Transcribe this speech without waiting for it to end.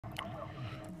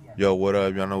Yo, what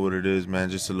up? Y'all know what it is, man.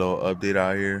 Just a little update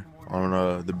out here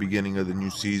on the beginning of the new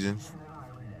season.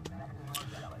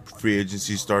 Free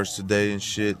agency starts today and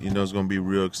shit. You know, it's going to be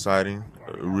real exciting.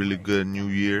 A really good new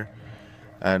year.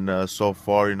 And so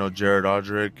far, Jared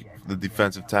Odrick, the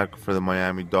defensive tackle for the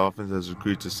Miami Dolphins, has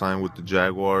agreed to sign with the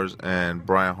Jaguars. And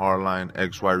Brian Harline,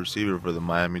 ex-wide receiver for the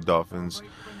Miami Dolphins,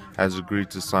 has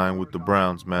agreed to sign with the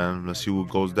Browns, man. Let's see what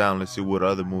goes down. Let's see what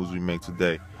other moves we make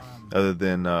today. Other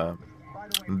than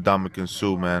Dominic and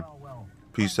Sue, man.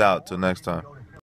 Peace out. Till next time.